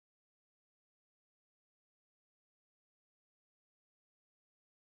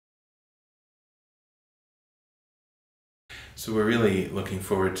So we're really looking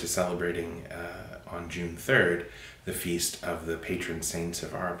forward to celebrating on June 3rd the feast of the patron saints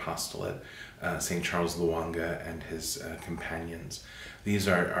of our apostolate, Saint Charles Lwanga and his companions. These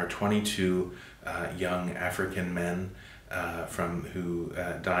are 22 young African men who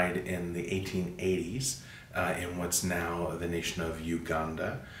died in the 1880s in what's now the nation of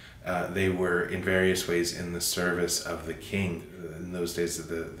Uganda. They were in various ways in the service of the king. In those days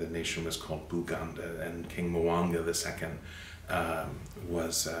the nation was called Buganda, and King Mwanga II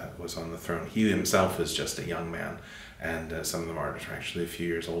was on the throne. He himself was just a young man, and some of the martyrs were actually a few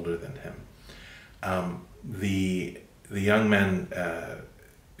years older than him. The young men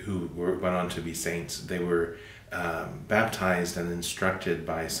who went on to be saints, they were baptized and instructed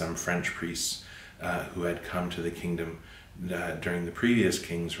by some French priests who had come to the kingdom during the previous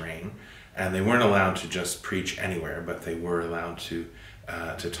king's reign, and they weren't allowed to just preach anywhere, but they were allowed to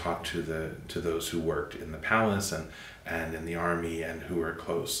talk to those who worked in the palace and in the army and who were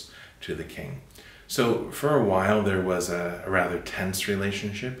close to the king. So for a while there was a rather tense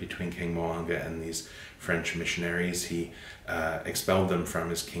relationship between King Mwanga and these French missionaries. He expelled them from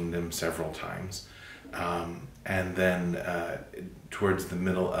his kingdom several times. And then towards the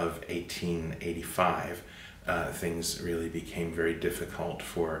middle of 1885, things really became very difficult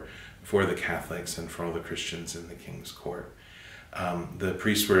for the Catholics and for all the Christians in the king's court. The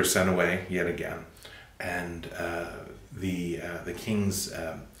priests were sent away yet again, and the king's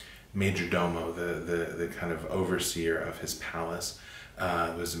majordomo, the kind of overseer of his palace,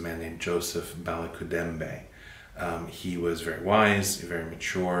 was a man named Joseph Balakudembe. He was very wise, very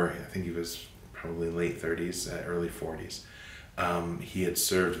mature. I think he was probably late 30s, early 40s. He had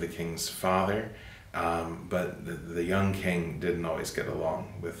served the king's father, but the young king didn't always get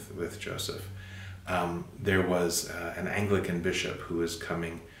along with Joseph. There was an Anglican bishop who was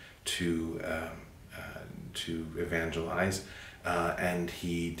coming to evangelize, and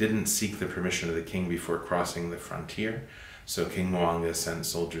he didn't seek the permission of the king before crossing the frontier. So King Mwanga sent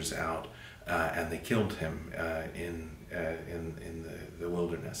soldiers out, and they killed him in the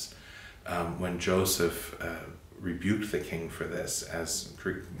wilderness. When Joseph rebuked the king for this as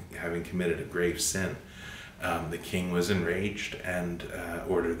having committed a grave sin, the king was enraged and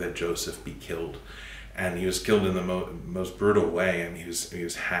ordered that Joseph be killed. And he was killed in the most brutal way. I mean, he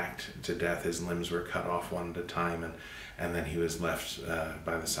was hacked to death. His limbs were cut off one at a time, and then he was left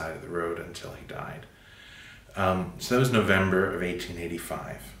by the side of the road until he died. So that was November of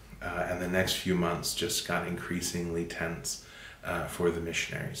 1885, and the next few months just got increasingly tense for the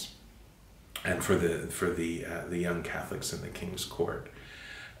missionaries and for the young Catholics in the king's court.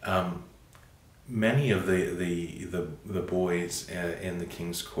 Many of the boys in the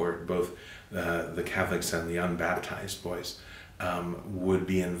king's court, both the Catholics and the unbaptized boys, would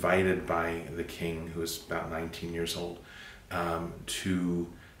be invited by the king, who was about 19 years old, to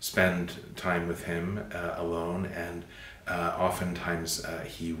spend time with him alone, and oftentimes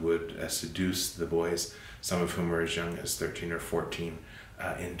he would seduce the boys, some of whom were as young as 13 or 14,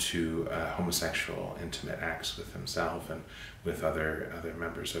 into homosexual intimate acts with himself and with other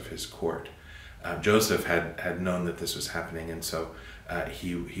members of his court. Joseph had known that this was happening, and so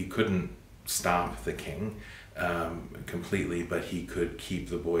he couldn't stop the king completely, but he could keep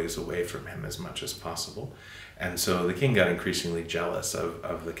the boys away from him as much as possible. And so the king got increasingly jealous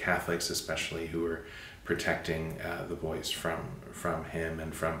of the Catholics, especially, who were protecting the boys from him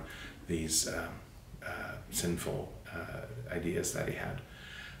and from these sinful ideas that he had.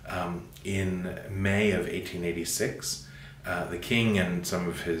 In May of 1886, the king and some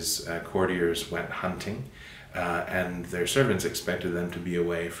of his courtiers went hunting, and their servants expected them to be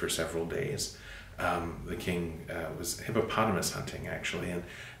away for several days. The king was hippopotamus hunting, actually,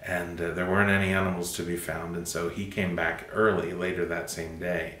 and there weren't any animals to be found, and so he came back early, later that same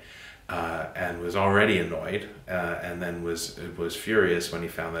day, and was already annoyed, and then was furious when he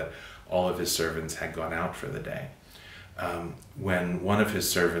found that all of his servants had gone out for the day. When one of his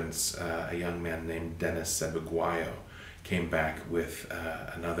servants, a young man named Dennis Sebugwayo, came back with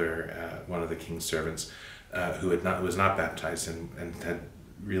one of the king's servants who was not baptized and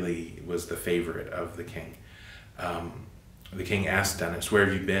was the favorite of the king. The king asked Dennis, "Where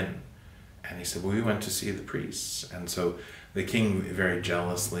have you been?" And he said, "Well, we went to see the priests." And so the king very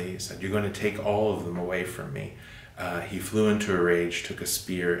jealously said, "You're going to take all of them away from me." He flew into a rage, took a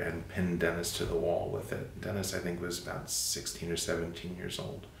spear, and pinned Dennis to the wall with it. Dennis, I think, was about 16 or 17 years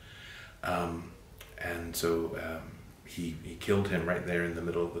old. And so he killed him right there in the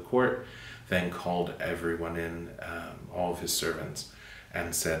middle of the court, then called everyone in, all of his servants,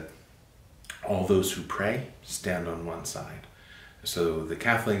 and said, "All those who pray, stand on one side." So the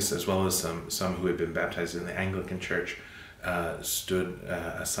Catholics, as well as some who had been baptized in the Anglican Church, stood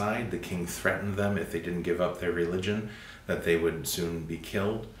aside. The king threatened them if they didn't give up their religion, that they would soon be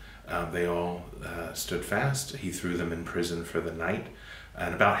killed. They all stood fast. He threw them in prison for the night,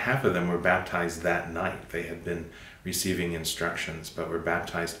 and about half of them were baptized that night. They had been receiving instructions, but were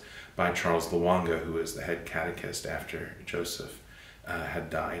baptized by Charles Lwanga, who was the head catechist after Joseph had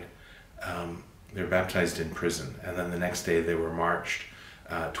died. They were baptized in prison, and then the next day they were marched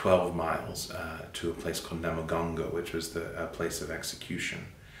 12 miles to a place called Namagongo, which was a place of execution.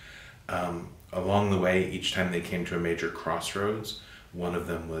 Along the way, each time they came to a major crossroads, one of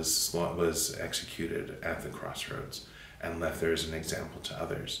them was executed at the crossroads and left there as an example to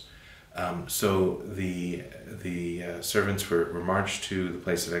others. So the servants were marched to the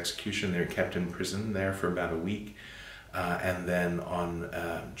place of execution. They were kept in prison there for about a week. And then on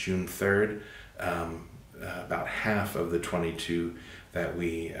June 3rd, about half of the 22 that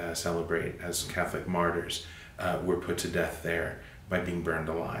we celebrate as Catholic martyrs were put to death there by being burned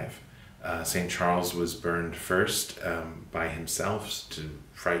alive. Saint Charles was burned first by himself to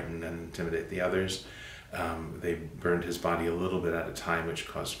frighten and intimidate the others. They burned his body a little bit at a time, which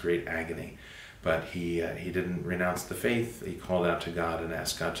caused great agony. But he didn't renounce the faith. He called out to God and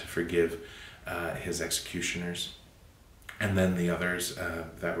asked God to forgive his executioners. And then the others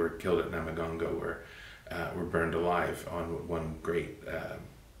that were killed at Namagongo were burned alive on one great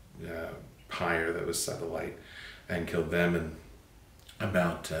pyre that was set alight, and killed them and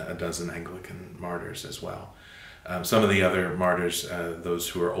about a dozen Anglican martyrs as well. Some of the other martyrs, those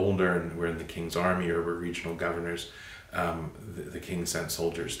who were older and were in the king's army or were regional governors, the king sent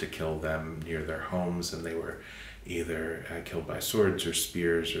soldiers to kill them near their homes, and they were either killed by swords or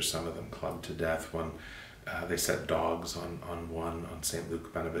spears, or some of them clubbed to death. They set dogs on St.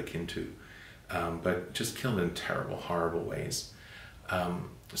 Luke Banabakintu, but just killed in terrible, horrible ways.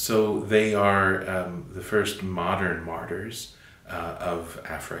 So they are the first modern martyrs of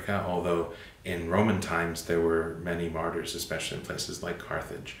Africa, although in Roman times there were many martyrs, especially in places like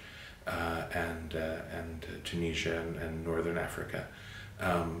Carthage and Tunisia and northern Africa.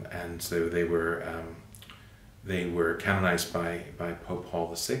 And so they were canonized by Pope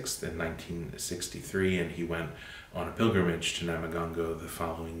Paul VI in 1963, and he went on a pilgrimage to Namagongo the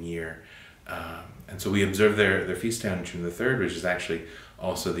following year. And so we observe their feast day on June the 3rd, which is actually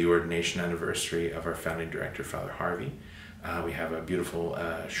also the ordination anniversary of our founding director, Father Harvey. We have a beautiful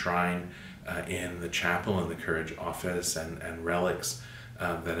shrine in the chapel in the Courage office, and relics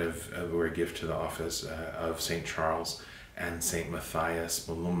that were a gift to the office of Saint Charles and Saint Matthias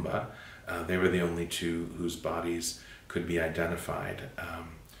Mulumba. They were the only two whose bodies could be identified.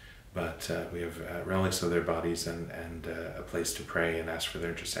 But we have relics of their bodies and a place to pray and ask for their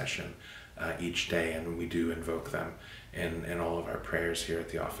intercession each day, and we do invoke them in all of our prayers here at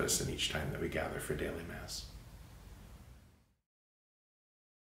the office and each time that we gather for daily Mass.